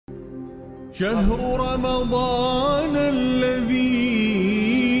شهر رمضان الذي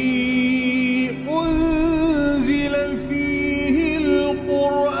أنزل فيه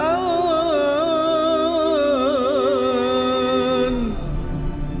القرآن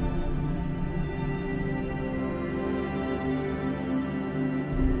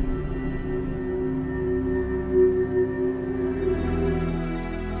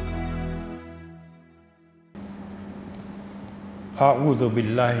أعوذ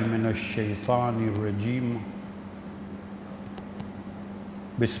بالله من الشيطان الرجيم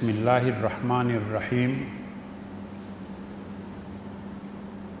بسم الله الرحمن الرحيم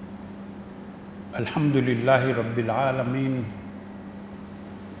الحمد لله رب العالمين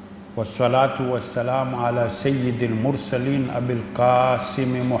والصلاة والسلام على سيد المرسلين أبي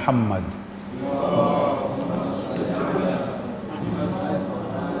القاسم محمد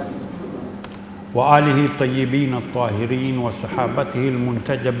وآله الطيبين الطاهرين وصحابته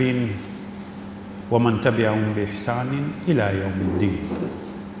المنتجبين ومن تبعهم بإحسان إلى يوم الدين.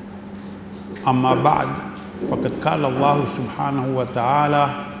 أما بعد، فقد قال الله سبحانه وتعالى: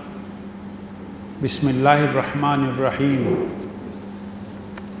 بسم الله الرحمن الرحيم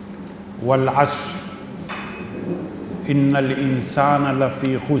والعصر إن الإنسان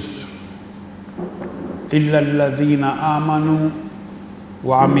لفي خسر إلا الذين آمنوا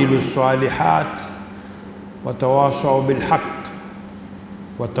وعملوا الصالحات وتواصوا بالحق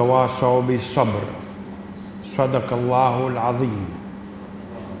وتواصوا بالصبر. صدق الله العظيم.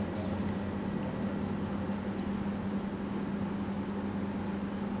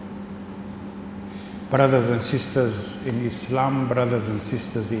 Brothers and sisters in Islam, brothers and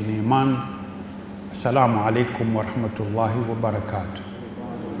sisters in Iman, Assalamu alaikum wa rahmatullahi wa barakatuh.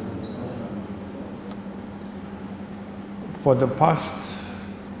 For the past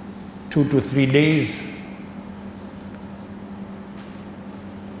 2 to 3 days,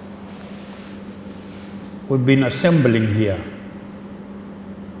 we've been assembling here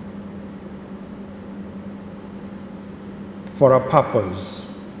for a purpose.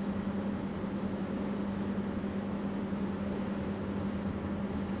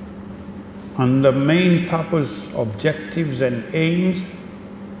 And the main purpose, objectives and aims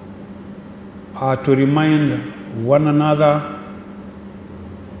are to remind one another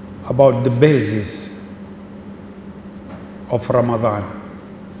about the basis of Ramadan.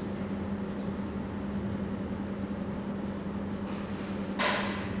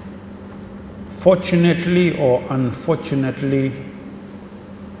 Fortunately or unfortunately,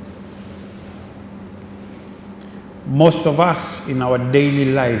 most of us in our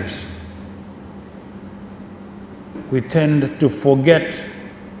daily lives, we tend to forget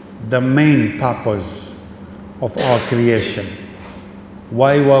the main purpose of our creation.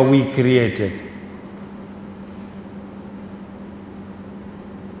 Why were we created?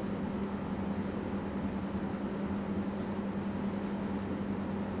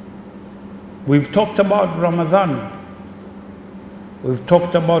 We've talked about Ramadan. We've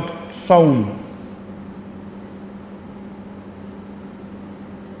talked about Saum.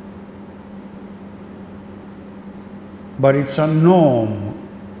 But it's a norm.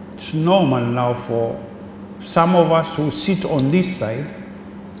 It's normal now for some of us who sit on this side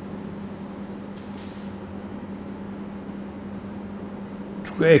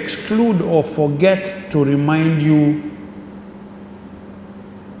to exclude or forget to remind you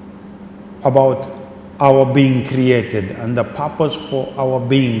about our being created and the purpose for our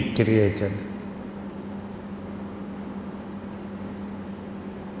being created.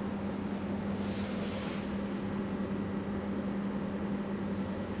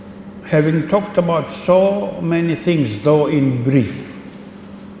 Having talked about so many things, though in brief,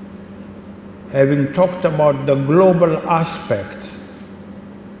 having talked about the global aspect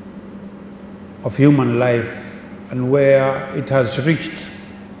of human life and where it has reached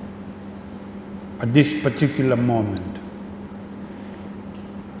at this particular moment,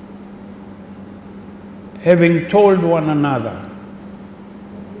 having told one another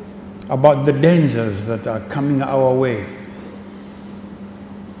about the dangers that are coming our way,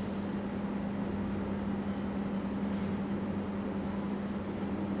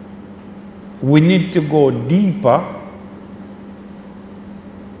 we need to go deeper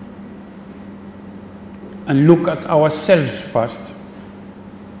and look at ourselves first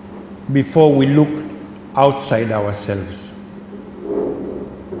before we look outside ourselves.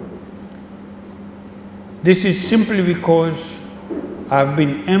 This is simply because I've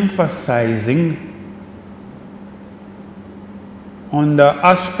been emphasizing on the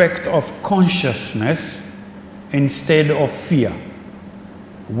aspect of consciousness instead of fear.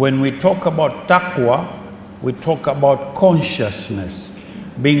 When we talk about taqwa, we talk about consciousness.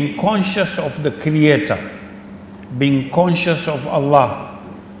 being conscious of the Creator, being conscious of Allah,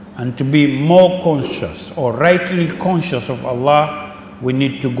 and to be more conscious or rightly conscious of Allah, we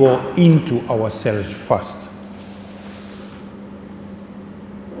need to go into ourselves first.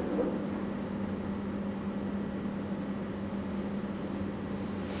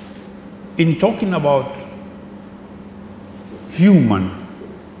 In talking about human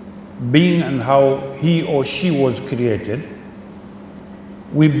being and how he or she was created,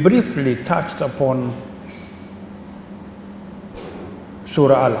 we briefly touched upon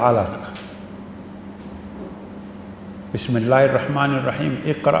Surah Al-Alaq. Bismillahir Rahmanir Rahim.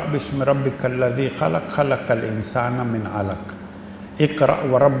 Iqra bismi rabbikal ladhi khalaq, khalaqal insana min alaq. Iqra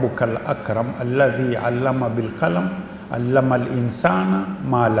wa rabbukal akram alladhi 'allama bil qalam, 'allama al insana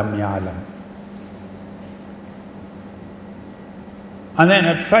ma lam ya'lam. And then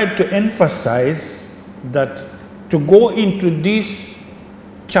I tried to emphasize that to go into this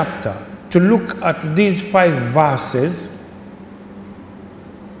chapter, to look at these 5 verses,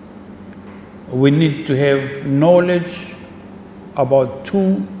 we need to have knowledge about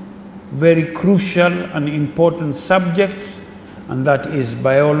 2 very crucial and important subjects, and that is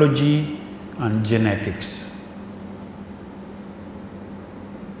biology and genetics.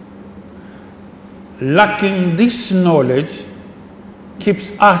 Lacking this knowledge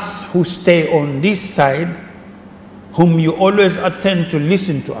keeps us who stay on this side, whom you always attend to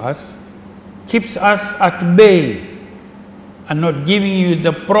listen to us, keeps us at bay and not giving you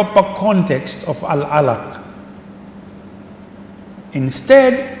the proper context of Al-Alaq.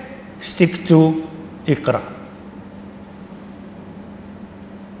 Instead, stick to Iqra.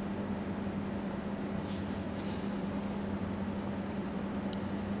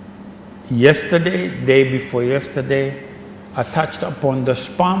 Yesterday, day before yesterday, I touched upon the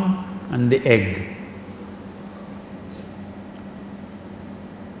sperm and the egg.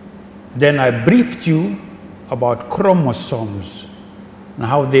 Then I briefed you about chromosomes and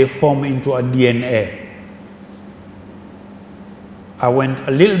how they form into a DNA. I went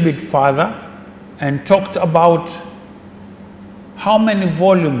a little bit further and talked about how many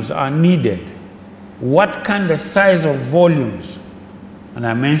volumes are needed, what kind of size of volumes. And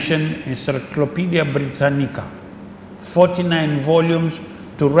I mentioned Encyclopedia Britannica, 49 volumes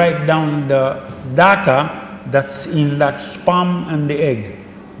to write down the data that's in that sperm and the egg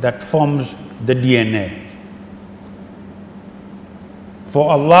that forms the DNA.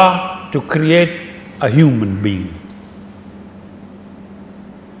 For Allah to create a human being.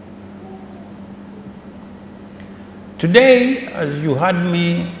 Today, as you heard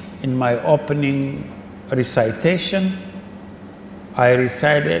me in my opening recitation, I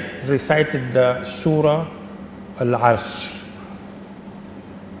recited the Surah Al-Asr.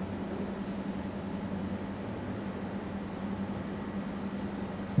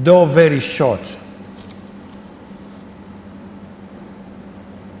 Though very short,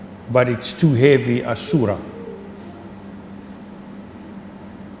 but it's too heavy a surah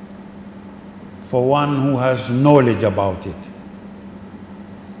for one who has knowledge about it.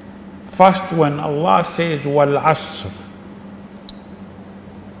 First, when Allah says Wal Asr,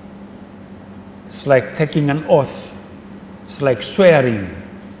 it's like taking an oath, it's like swearing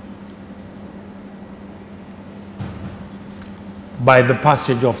by the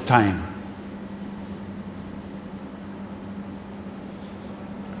passage of time.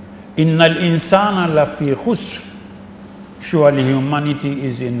 Innal insana lafi khusr, surely humanity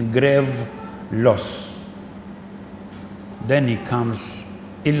is in grave loss. Then he comes,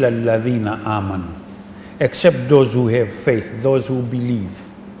 illa alladhina amanu, except those who have faith, those who believe.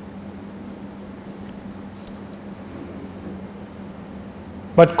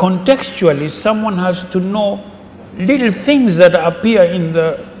 But contextually, someone has to know little things that appear in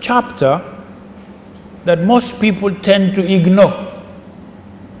the chapter that most people tend to ignore.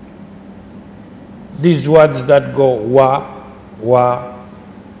 These words that go wa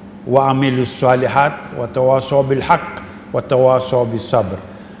amilu salihat, wa tawasaw bil haqq, wa tawasaw bis sabr.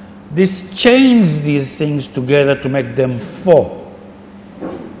 This chains these things together to make them 4.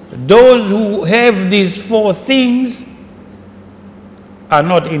 Those who have these 4 things are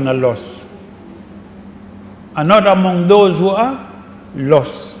not in a loss, are not among those who are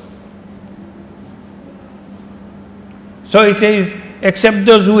lost. So it says, except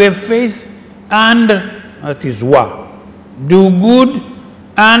those who have faith, and that is wa, do good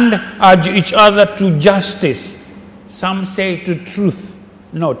and urge each other to justice. Some say to truth.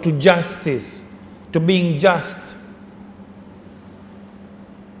 No, to justice, to being just.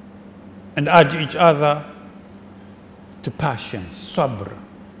 And urge each other to patience, sabr.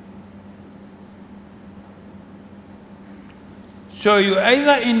 So you're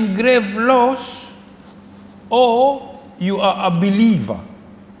either in grave loss or you are a believer.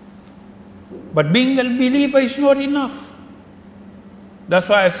 But being a believer is not enough. That's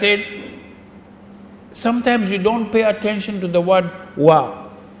why I said, sometimes you don't pay attention to the word wa.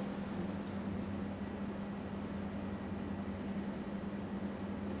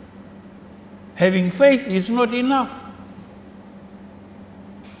 Having faith is not enough.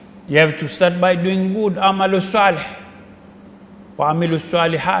 You have to start by doing good. Amalu salih. Wa amilu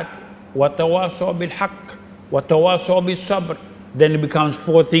salihat. Wa tawasaw bil haqq. Wa tawasaw bil sabr. Then it becomes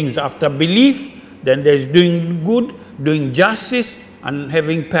 4 things. After belief, then there's doing good, doing justice, and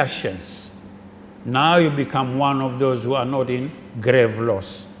having patience. Now you become one of those who are not in grave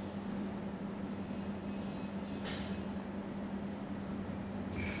loss.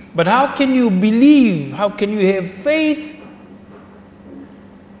 But how can you believe, how can you have faith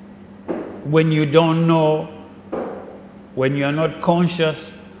when you don't know, when you are not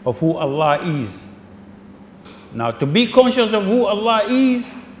conscious of who Allah is? Now, to be conscious of who Allah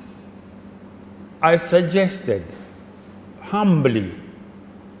is, I suggested humbly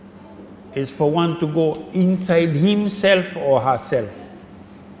is for one to go inside himself or herself.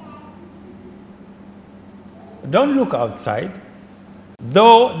 Don't look outside.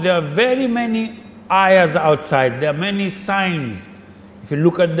 Though there are very many ayahs outside, there are many signs. If you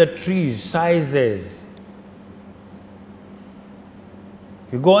look at the trees, sizes.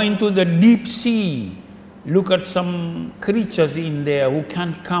 If you go into the deep sea, look at some creatures in there who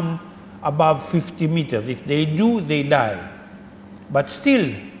can't come above 50 meters. If they do, they die. But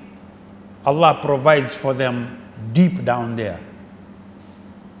still, Allah provides for them deep down there.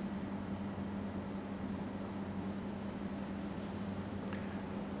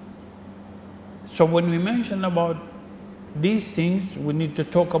 So when we mention about these things, we need to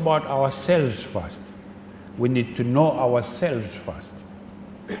talk about ourselves first. We need to know ourselves first.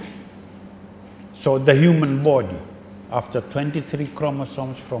 So the human body, after 23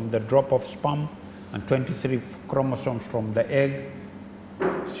 chromosomes from the drop of sperm and 23 chromosomes from the egg,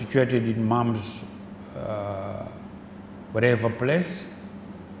 situated in mom's whatever place,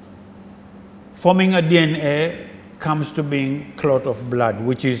 forming a DNA comes to being clot of blood,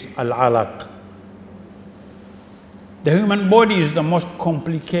 which is al-alaq. The human body is the most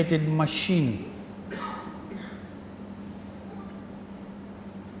complicated machine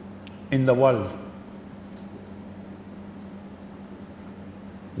in the world.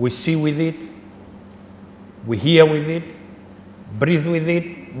 We see with it, we hear with it, breathe with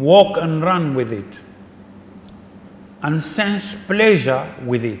it, walk and run with it, and sense pleasure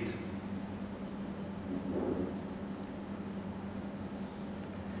with it.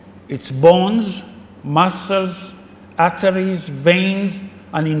 Its bones, muscles, arteries, veins,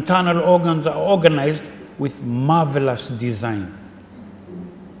 and internal organs are organized with marvelous design.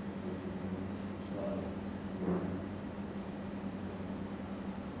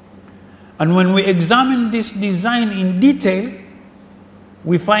 And when we examine this design in detail,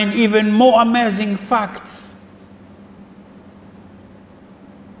 we find even more amazing facts.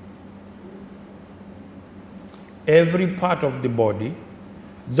 Every part of the body,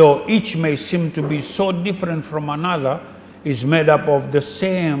 though each may seem to be so different from another, is made up of the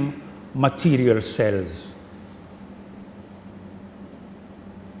same material cells.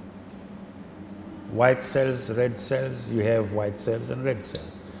 White cells, red cells, you have white cells and red cells.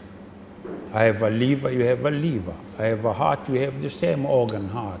 I have a liver, you have a liver. I have a heart, you have the same organ,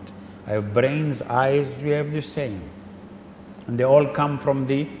 heart. I have brains, eyes, you have the same. And they all come from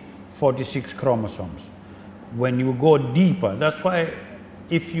the 46 chromosomes. When you go deeper, that's why,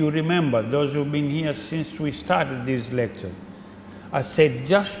 if you remember, those who've been here since we started these lectures, I said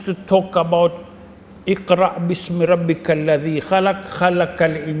just to talk about Iqra' bismi rabbika alladhi khalaq,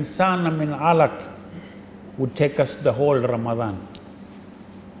 khalaqal insana min alaq would take us the whole Ramadan.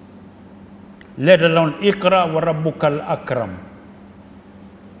 Let alone Iqra' wa rabbukal akram.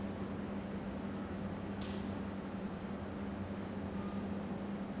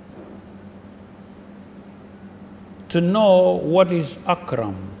 To know what is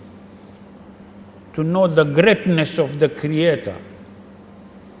Akram, to know the greatness of the Creator.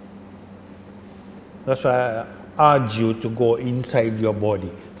 That's why I urge you to go inside your body.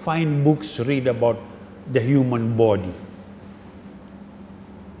 Find books, read about the human body.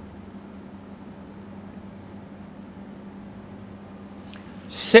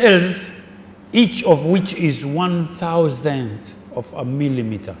 Cells, each of which is 1,000th of a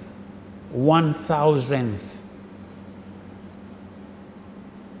millimeter. 1,000th.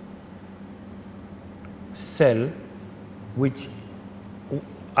 Cell, which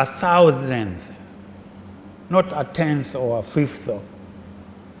 1,000th, not a tenth or a fifth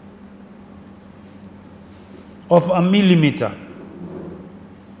of a millimeter,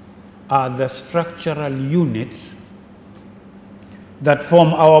 are the structural units that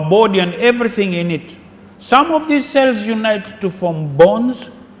form our body and everything in it. Some of these cells unite to form bones,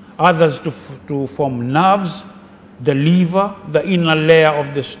 others to form nerves, the liver, the inner layer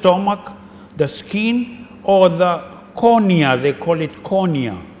of the stomach, the skin, or the cornea. They call it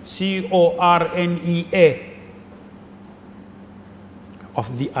cornea, C-O-R-N-E-A,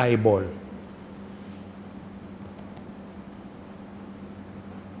 of the eyeball.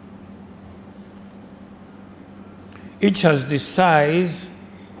 Each has the size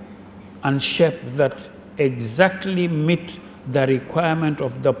and shape that exactly meet the requirement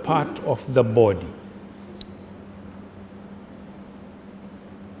of the part of the body.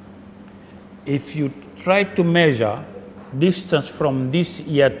 If you try to measure distance from this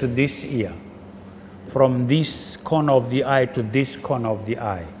ear to this ear, from this corner of the eye to this corner of the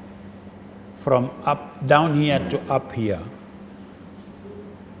eye, from down here to up here,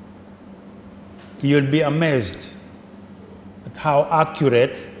 you'll be amazed at how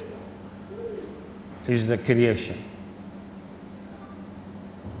accurate is the creation.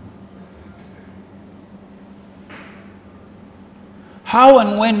 How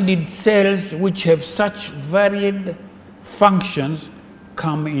and when did cells which have such varied functions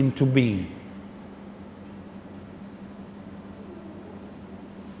come into being?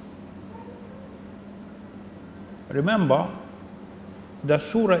 Remember, the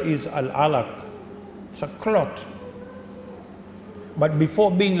surah is al-alaq, it's a clot. But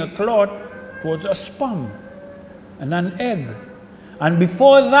before being a clot, it was a sperm and an egg. And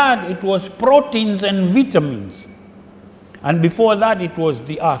before that, it was proteins and vitamins. And before that, it was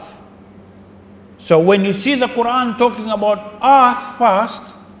the earth. So when you see the Quran talking about earth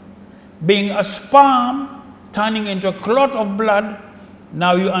first, being a sperm, turning into a clot of blood,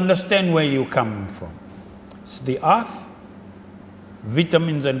 now you understand where you're coming from. It's the earth,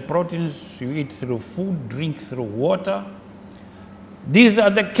 vitamins and proteins you eat through food, drink through water. These are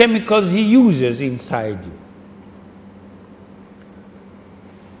the chemicals he uses inside you,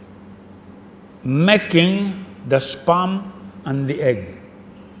 making the sperm and the egg,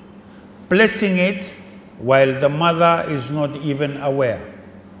 placing it while the mother is not even aware.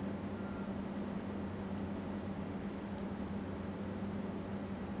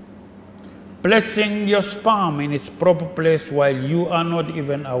 Placing your sperm in its proper place while you are not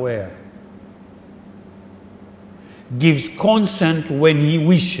even aware. Gives consent when he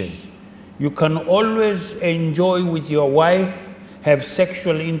wishes. You can always enjoy with your wife, have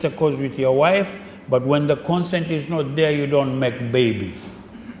sexual intercourse with your wife, but when the consent is not there, you don't make babies.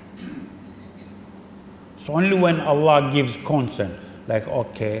 It's only when Allah gives consent, like,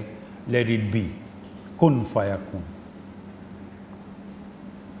 okay, let it be. Kun fayakun.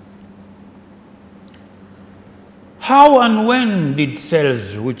 How and when did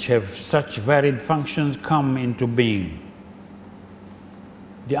cells which have such varied functions come into being?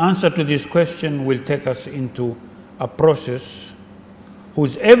 The answer to this question will take us into a process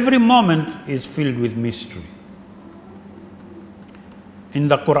whose every moment is filled with mystery. In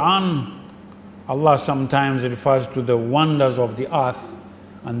the Quran, Allah sometimes refers to the wonders of the earth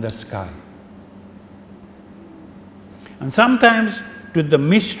and the sky. And sometimes to the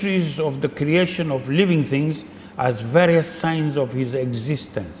mysteries of the creation of living things as various signs of his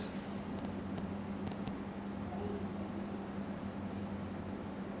existence.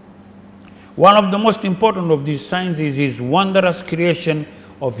 One of the most important of these signs is his wondrous creation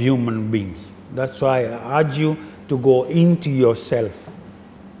of human beings. That's why I urge you to go into yourself.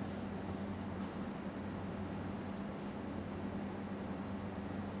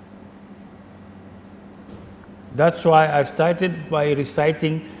 That's why I started by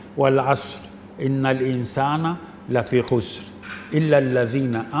reciting Wal Asr, Innal Insana Lafi Khusr, Illa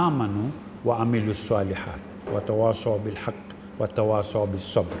Alladhina Amanu wa Amilu Salihat, wa Tawasaw bil Haqq, wa Tawasaw bil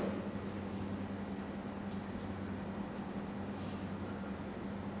Sabr.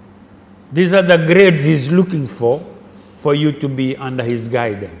 These are the grades he's looking for you to be under his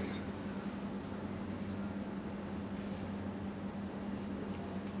guidance.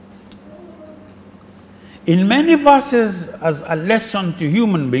 In many verses, as a lesson to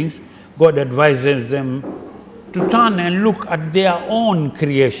human beings, God advises them to turn and look at their own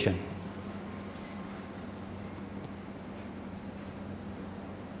creation.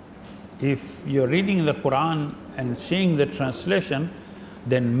 If you're reading the Quran and seeing the translation,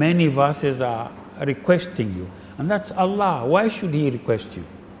 then many verses are requesting you. And that's Allah. Why should He request you?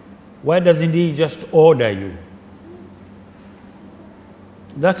 Why doesn't He just order you?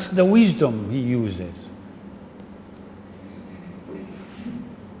 That's the wisdom He uses.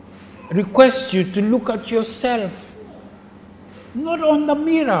 request you to look at yourself, not on the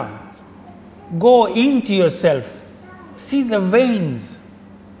mirror. Go into yourself. See the veins.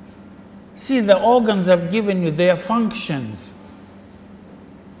 See the organs I've given you, their functions.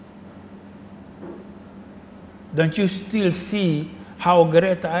 Don't you still see how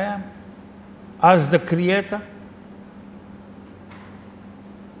great I am as the Creator?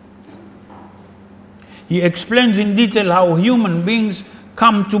 He explains in detail how human beings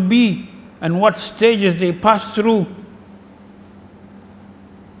come to be and what stages they pass through.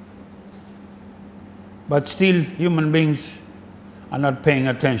 But still, human beings are not paying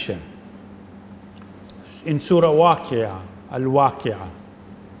attention. In Surah Waqi'ah, Al-Waqi'ah,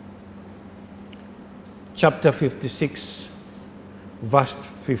 chapter 56, verse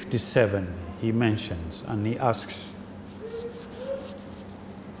 57, he mentions and he asks,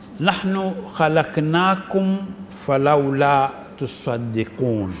 نحن خلقناكم فلولا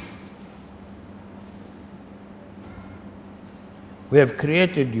تصدقون. We have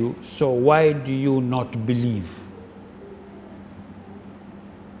created you, so why do you not believe?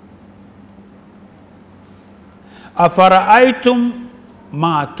 أفرأيتم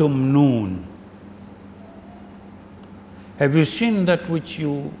ما تمنون. Have you seen that which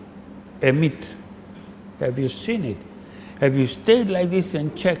you emit? Have you seen it? Have you stayed like this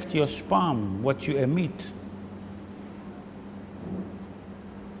and checked your sperm, what you emit?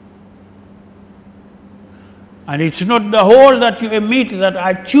 And it's not the whole that you emit that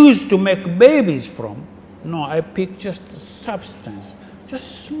I choose to make babies from. No, I pick just the substance,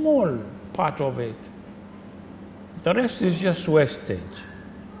 just small part of it. The rest is just wastage.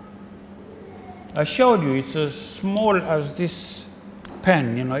 I showed you it's as small as this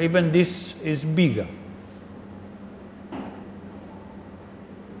pen, you know, even this is bigger.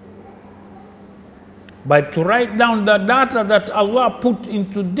 But to write down the data that Allah put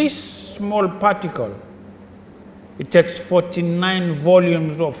into this small particle, it takes 49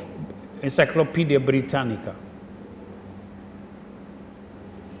 volumes of Encyclopedia Britannica.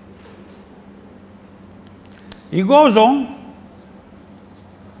 He goes on,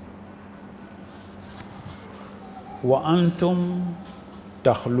 وَأَنْتُمْ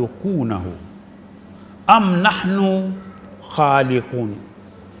تَخْلُقُونَهُ أَمْ نَحْنُ خَالِقُونَ.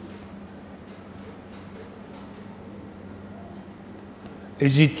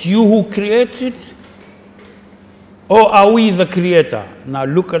 Is it you who created, or are we the creator? Now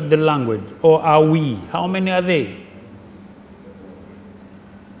look at the language. Or are we? How many are they?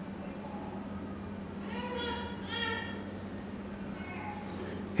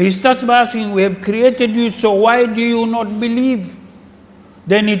 He starts by asking, we have created you, so why do you not believe?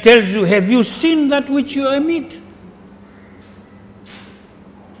 Then he tells you, have you seen that which you emit?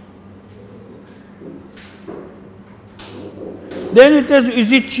 Then he tells you,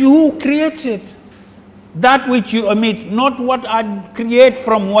 is it you who created that which you emit, not what I create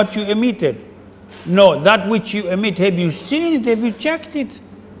from what you emitted? No, that which you emit, have you seen it? Have you checked it?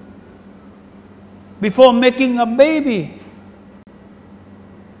 Before making a baby.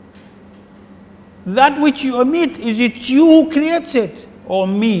 That which you emit, is it you who creates it, or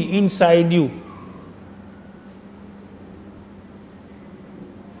me inside you?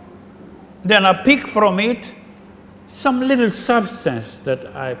 Then I pick from it some little substance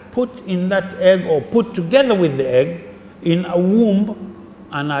that I put in that egg, or put together with the egg in a womb,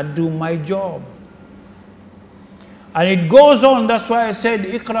 and I do my job. And it goes on. That's why I said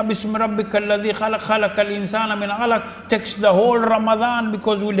اقرأ باسم ربك الذي خلق خلق الإنسان من علق takes the whole Ramadan,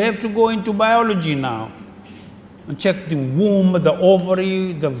 because we'll have to go into biology now and check the womb, the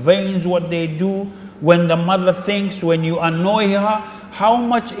ovary, the veins, what they do. When the mother thinks, when you annoy her, how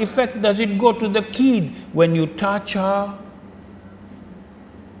much effect does it go to the kid when you touch her?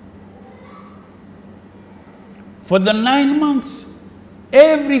 For the 9 months,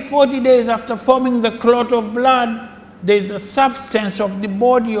 every 40 days after forming the clot of blood, there is a substance of the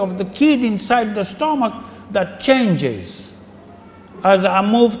body of the kid inside the stomach that changes as I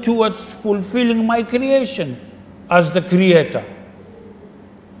move towards fulfilling my creation as the creator.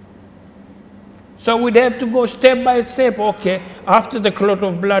 So we'd have to go step by step. Okay, after the clot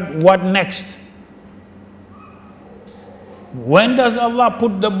of blood, what next? When does Allah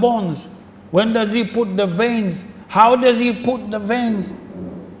put the bones? When does He put the veins? How does He put the veins?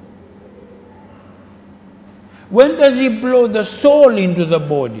 When does He blow the soul into the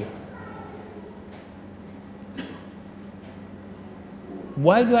body?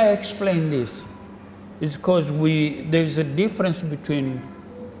 Why do I explain this? It's because there's a difference between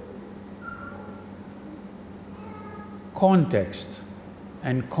context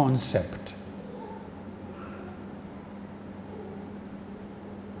and concept.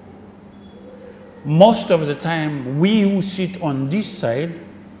 most of the time, we who sit on this side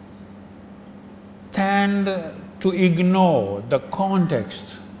tend to ignore the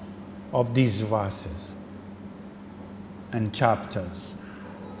context of these verses and chapters.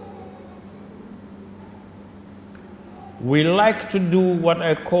 We like to do what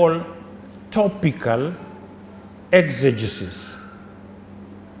I call topical exegesis,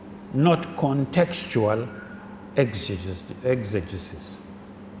 not contextual exegesis.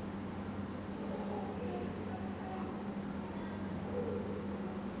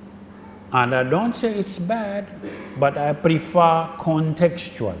 And I don't say it's bad, but I prefer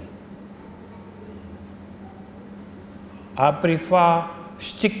contextual. I prefer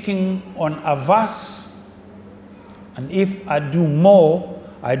sticking on a verse, and if I do more,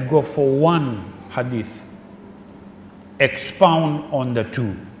 I'd go for one hadith, expound on the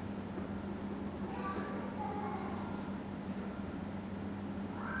two.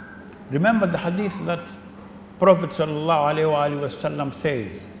 Remember the hadith that Prophet ﷺ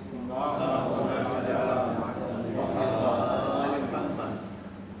says,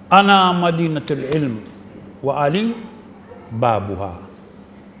 Ana Madinatul Ilm wa Ali Babuha.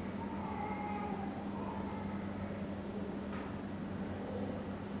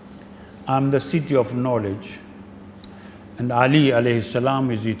 I'm the city of knowledge, and Ali alayhi salam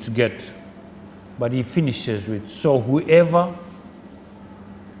is its gate. But he finishes with, so whoever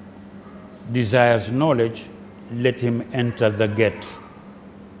desires knowledge, let him enter the gate.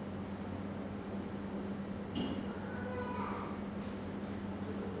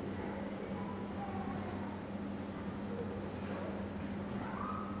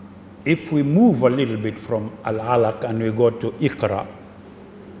 If we move a little bit from Al-Alaq and we go to Iqra,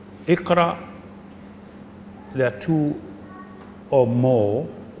 there are two or more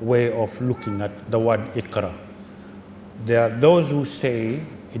ways of looking at the word Iqra. There are those who say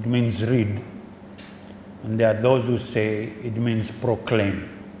it means read, and there are those who say it means proclaim.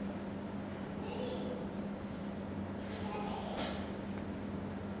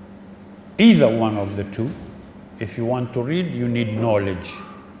 Either one of the two, if you want to read, you need knowledge.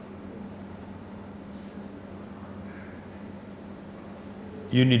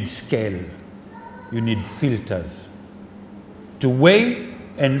 You need scale, you need filters to weigh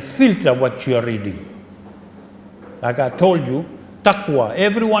and filter what you are reading. Like I told you, taqwa,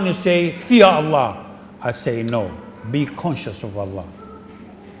 everyone is saying, fear Allah. I say no, be conscious of Allah.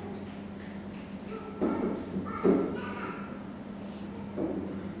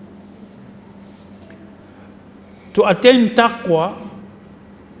 To attain taqwa,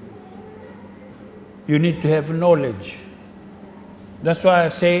 you need to have knowledge. That's why I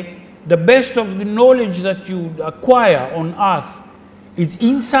say the best of the knowledge that you acquire on earth is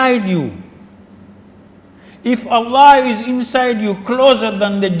inside you. If Allah is inside you, closer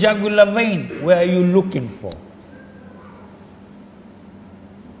than the jugular vein, where are you looking for?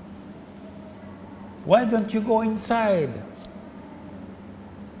 Why don't you go inside?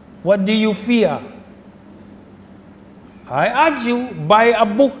 What do you fear? I urge you, buy a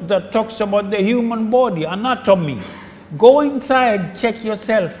book that talks about the human body, anatomy. Go inside, check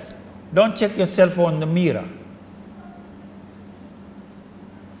yourself. Don't check yourself on the mirror.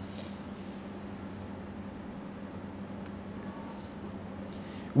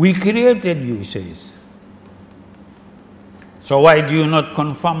 We created you, he says. So why do you not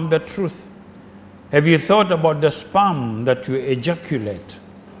confirm the truth? Have you thought about the sperm that you ejaculate?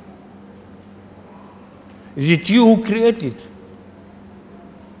 Is it you who created it?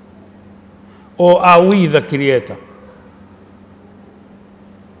 Or are we the creator?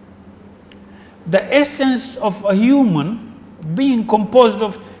 The essence of a human being composed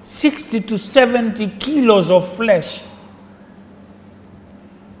of 60 to 70 kilos of flesh.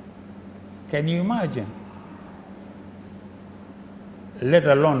 Can you imagine? Let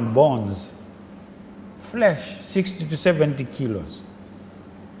alone bones. Flesh, 60 to 70 kilos.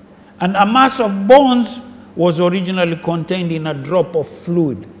 And a mass of bones was originally contained in a drop of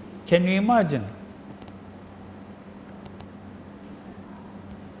fluid. Can you imagine?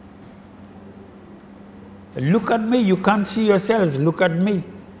 Look at me, you can't see yourselves, look at me.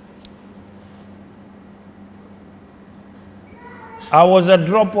 I was a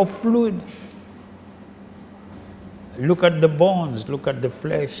drop of fluid. Look at the bones, look at the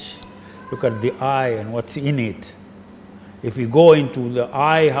flesh, look at the eye and what's in it. If you go into the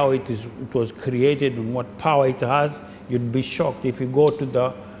eye, how it was created and what power it has, you'd be shocked. If you go to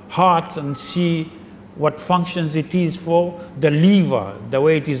the heart and see what functions it is for, the liver, the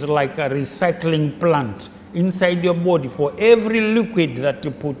way it is like a recycling plant inside your body for every liquid that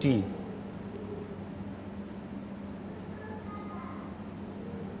you put in.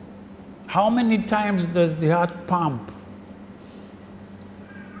 How many times does the heart pump?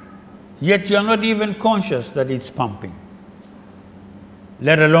 Yet you're not even conscious that it's pumping.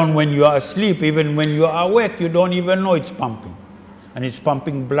 Let alone when you are asleep, even when you are awake, you don't even know it's pumping. And it's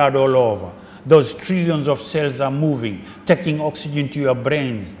pumping blood all over. Those trillions of cells are moving, taking oxygen to your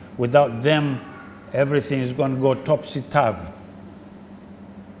brains. Without them, everything is going to go topsy-turvy.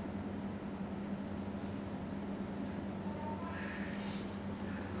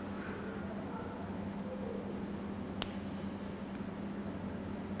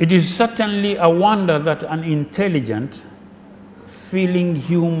 It is certainly a wonder that an intelligent, feeling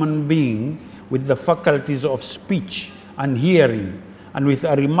human being with the faculties of speech and hearing and with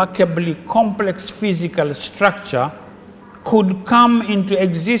a remarkably complex physical structure could come into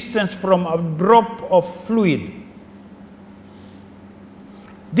existence from a drop of fluid.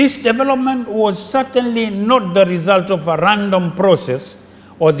 This development was certainly not the result of a random process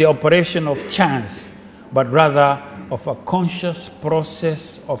or the operation of chance, but rather of a conscious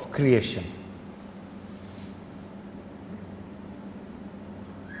process of creation.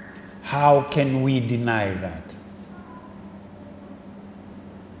 How can we deny that?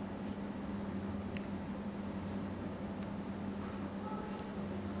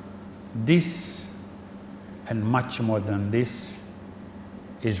 This, and much more than this,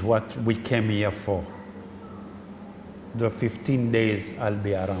 is what we came here for. The 15 days I'll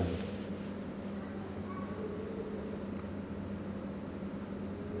be around.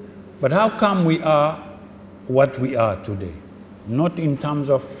 But how come we are what we are today? Not in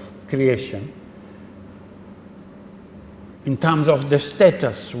terms of creation, in terms of the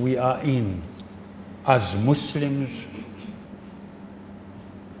status we are in as Muslims,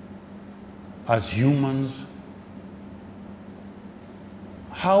 as humans.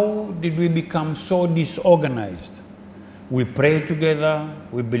 How did we become so disorganized? We pray together,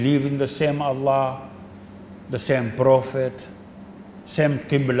 we believe in the same Allah, the same Prophet, same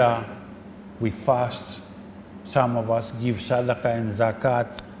Qibla, we fast, some of us give sadaqah and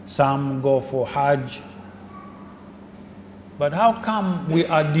zakat, some go for Hajj. But how come we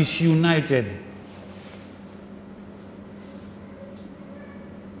are disunited?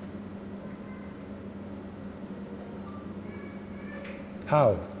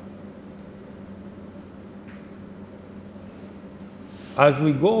 How? As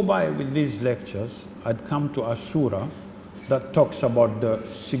we go by with these lectures, I'd come to a surah that talks about the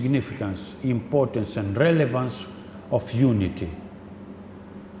significance, importance, and relevance of unity.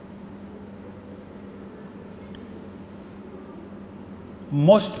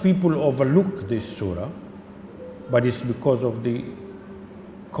 Most people overlook this surah, but it's because of the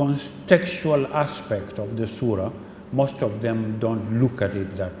contextual aspect of the surah. Most of them don't look at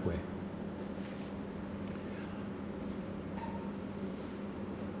it that way.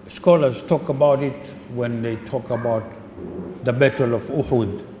 Scholars talk about it when they talk about the Battle of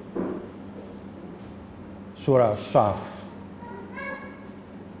Uhud, Surah Saf.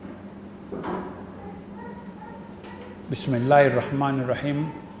 Bismillahir Rahmanir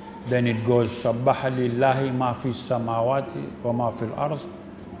Rahim. Then it goes, Sabbaha lillahi ma fi samawati wa ma fil ard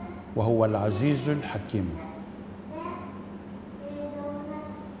wa huwa al-azizul hakim.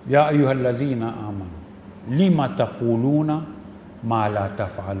 Ya ayyuhalladhina amanu lima taquluna ma la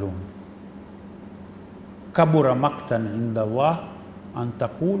taf'alun. Kabura maqtan inda Allah an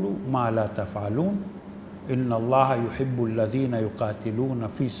taqulu ma la taf'alun. Inna Allah yuhibbu alladhina yuqatiluna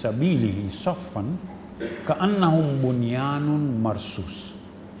fi sabilihi saffan ka'annahum bunyanun marsus.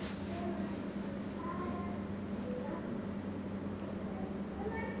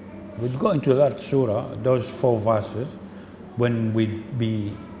 We'll go into that surah, those 4 verses, when we'll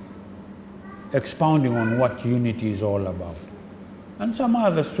be expounding on what unity is all about. And some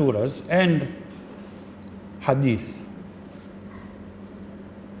other surahs and hadith.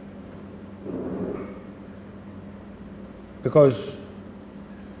 Because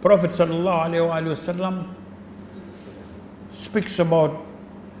Prophet ﷺ speaks about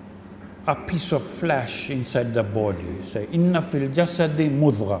a piece of flesh inside the body. He says, Inna fil jasadi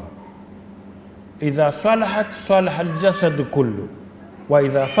mudgha. إذا صلحت صلح الجسد كله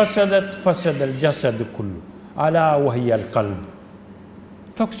وإذا فسدت فسد الجسد كله ألا وهي القلب.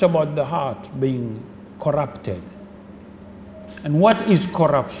 Talks about the heart being corrupted. And what is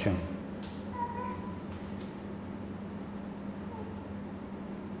corruption?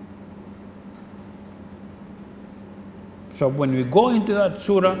 So when we go into that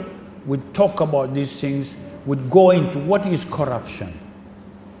surah, we talk about these things, we go into what is corruption.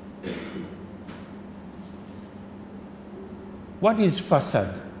 What is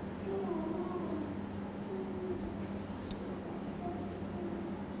fasad?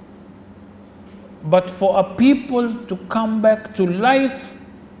 But for a people to come back to life,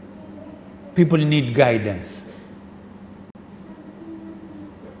 people need guidance.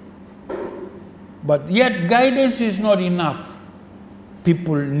 But yet guidance is not enough.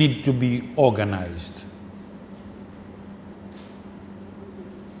 People need to be organized.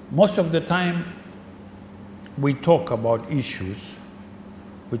 Most of the time, we talk about issues,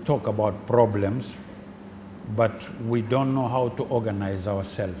 we talk about problems, but we don't know how to organize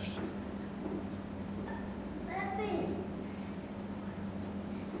ourselves.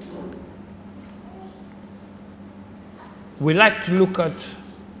 We like to look at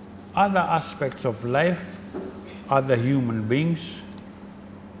other aspects of life, other human beings,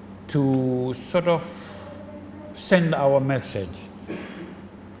 to sort of send our message.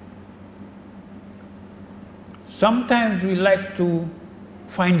 Sometimes we like to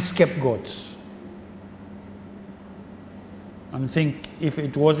find scapegoats and think, if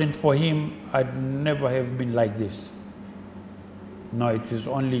it wasn't for him, I'd never have been like this. No, it is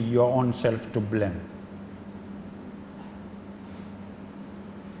only your own self to blame.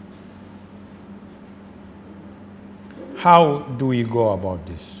 How do we go about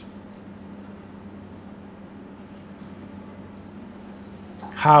this?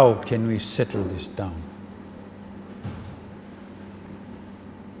 How can we settle this down?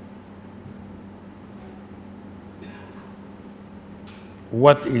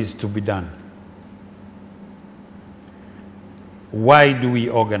 What is to be done? Why do we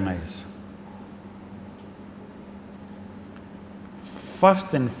organize?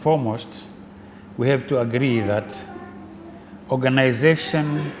 First and foremost, we have to agree that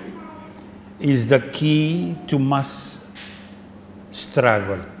organization is the key to mass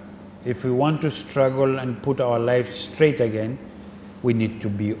struggle. If we want to struggle and put our lives straight again, we need to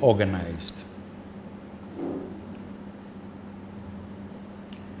be organized.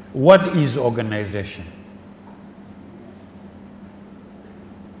 What is organization?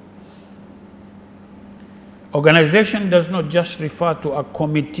 Organization does not just refer to a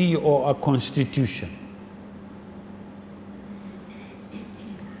committee or a constitution.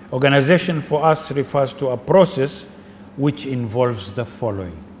 Organization for us refers to a process which involves the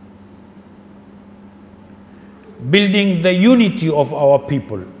following: building the unity of our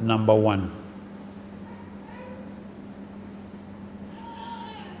people, number one.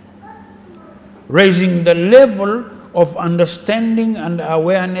 Raising the level of understanding and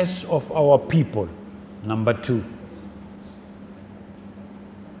awareness of our people, number two.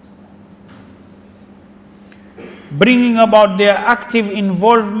 Bringing about their active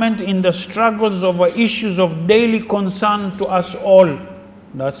involvement in the struggles over issues of daily concern to us all,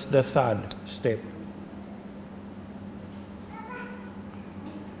 that's the third step.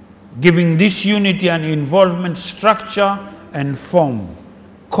 Giving this unity and involvement structure and form,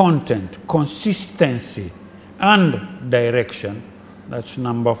 content, consistency, and direction. That's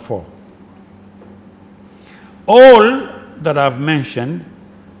number four. All that I've mentioned,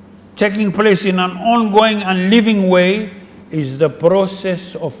 taking place in an ongoing and living way, is the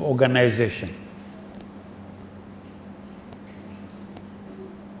process of organization.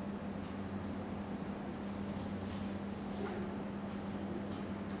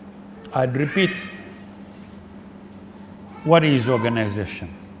 I'd repeat, what is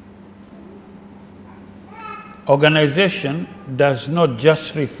organization? Organization does not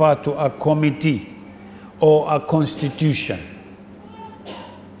just refer to a committee or a constitution.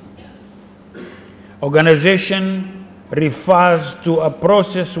 Organization refers to a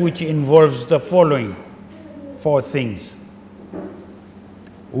process which involves the following four things.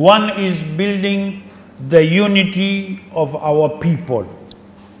 One is building the unity of our people.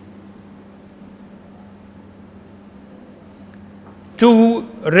 Two,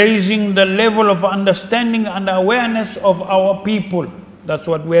 raising the level of understanding and awareness of our people. That's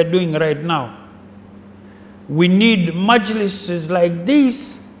what we are doing right now. We need majlises like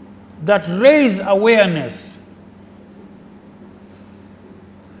this that raise awareness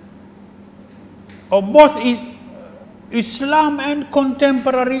of both Islam and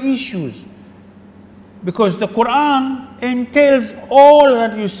contemporary issues. Because the Quran entails all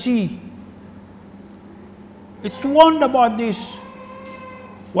that you see. It's warned about this.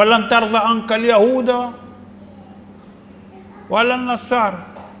 وَلَنْ تَرْضَ عَنْكَ الْيَهُودَ وَلَا النَّصَارَ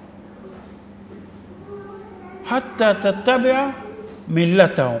حَتَّى تَتَّبِعَ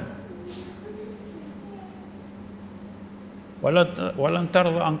مِلَّتَهُمْ وَلَنْ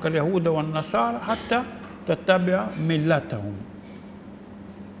تَرْضَ عَنْكَ الْيَهُودَ وَالنَّصَارَ حَتَّى تَتَّبِعَ مِلَّتَهُمْ.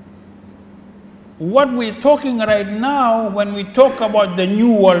 What we're talking right now, when we talk about the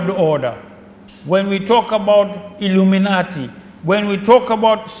New World Order, when we talk about Illuminati, when we talk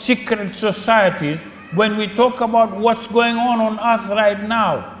about secret societies, when we talk about what's going on earth right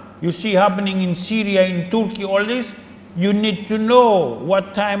now, you see happening in Syria, in Turkey, all this, you need to know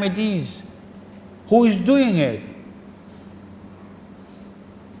what time it is, who is doing it.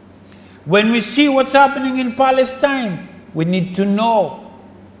 When we see what's happening in Palestine, we need to know.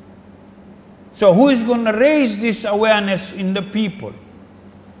 So who is going to raise this awareness in the people?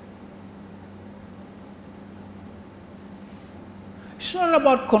 It's not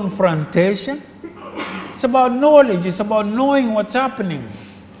about confrontation. It's about knowledge. It's about knowing what's happening.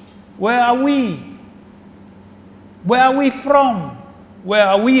 Where are we? Where are we from? Where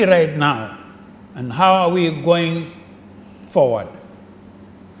are we right now? And how are we going forward?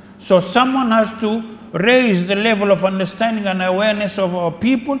 So someone has to raise the level of understanding and awareness of our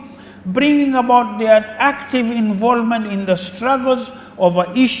people, bringing about their active involvement in the struggles over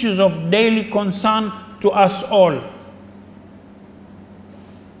issues of daily concern to us all.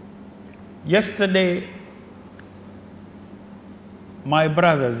 Yesterday, my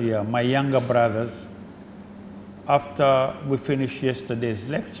brothers here, my younger brothers, after we finished yesterday's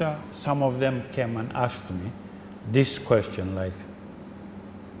lecture, some of them came and asked me this question, like,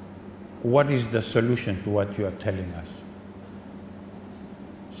 what is the solution to what you are telling us?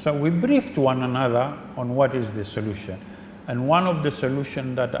 So we briefed one another on what is the solution. And one of the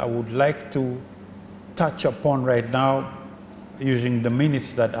solutions that I would like to touch upon right now, using the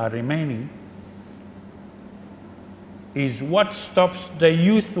minutes that are remaining, is what stops the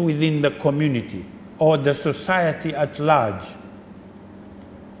youth within the community or the society at large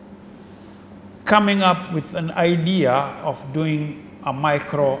coming up with an idea of doing a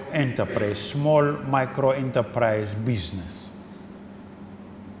micro enterprise, small micro enterprise business.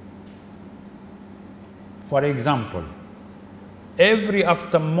 For example, every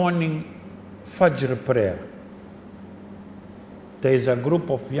after morning Fajr prayer, there is a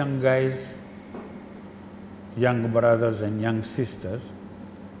group of young guys, young brothers and young sisters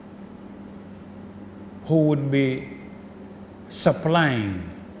who would be supplying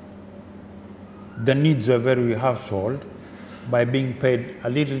the needs of every household by being paid a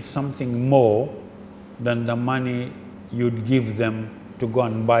little something more than the money you'd give them to go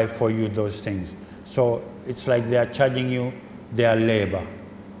and buy for you those things. So it's like they are charging you their labor.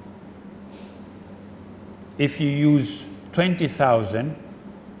 If you use 20,000,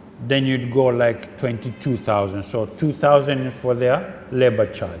 then you'd go like 22,000. So 2,000 for their labor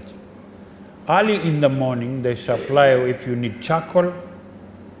charge. Early in the morning, they supply, if you need charcoal,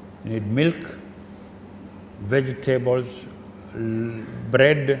 you need milk, vegetables,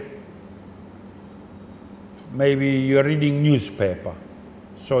 bread, maybe you're reading newspaper.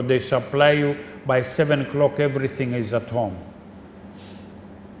 So they supply you by 7 o'clock, everything is at home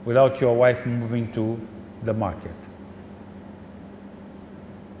without your wife moving to the market.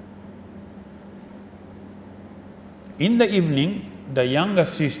 In the evening, the younger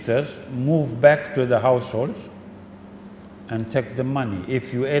sisters move back to the households and take the money.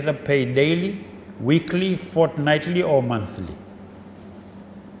 If you either pay daily, weekly, fortnightly, or monthly.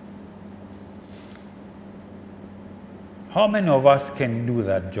 How many of us can do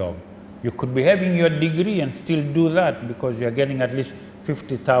that job? You could be having your degree and still do that because you're getting at least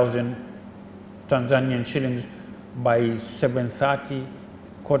 50,000 Tanzanian shillings by 7:30,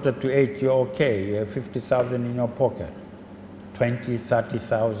 7:45, you're okay. You have 50,000 in your pocket. 20,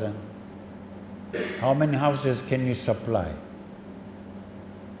 30,000. How many houses can you supply?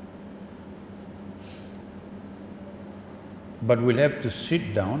 But we'll have to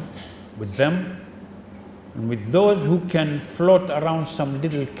sit down with them and with those who can float around some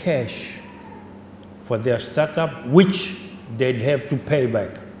little cash for their startup, which they'd have to pay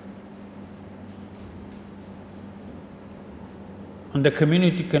back. And the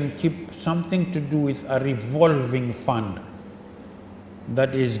community can keep something to do with a revolving fund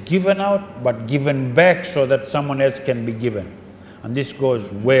that is given out but given back so that someone else can be given. And this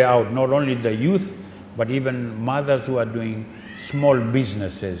goes way out, not only the youth, but even mothers who are doing small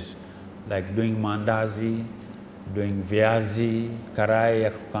businesses, like doing mandazi, doing viazi, karai, ya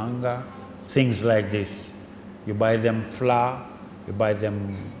kukanga, things like this. You buy them flour, you buy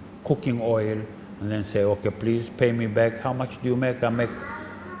them cooking oil, and then say, okay, please pay me back. How much do you make? I make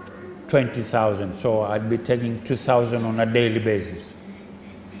 20,000. So I'd be taking 2,000 on a daily basis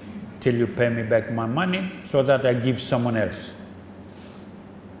till you pay me back my money so that I give someone else.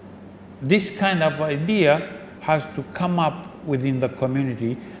 This kind of idea has to come up within the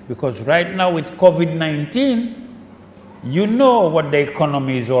community because right now with COVID-19, you know what the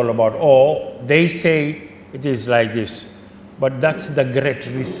economy is all about. Or they say it is like this. But that's the great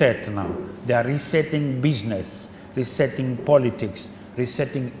reset now. They are resetting business. resetting politics,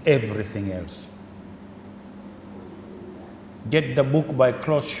 resetting everything else. Get the book by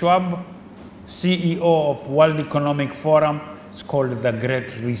Klaus Schwab, CEO of World Economic Forum. It's called The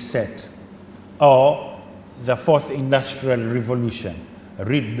Great Reset, or The Fourth Industrial Revolution.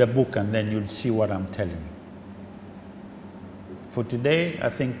 Read the book and then you'll see what I'm telling you. For today, I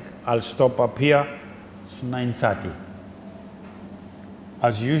think I'll stop up here. It's 9:30.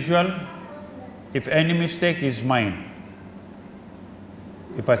 As usual, if any mistake is mine,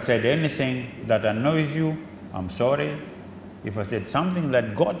 if I said anything that annoys you, I'm sorry. If I said something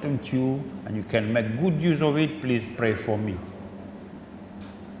that got into you and you can make good use of it, please pray for me.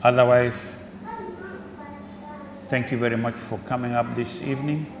 Otherwise, thank you very much for coming up this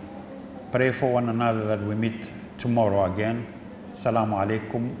evening. Pray for one another that we meet tomorrow again. Assalamu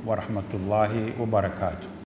alaikum wa rahmatullahi wa barakatuh.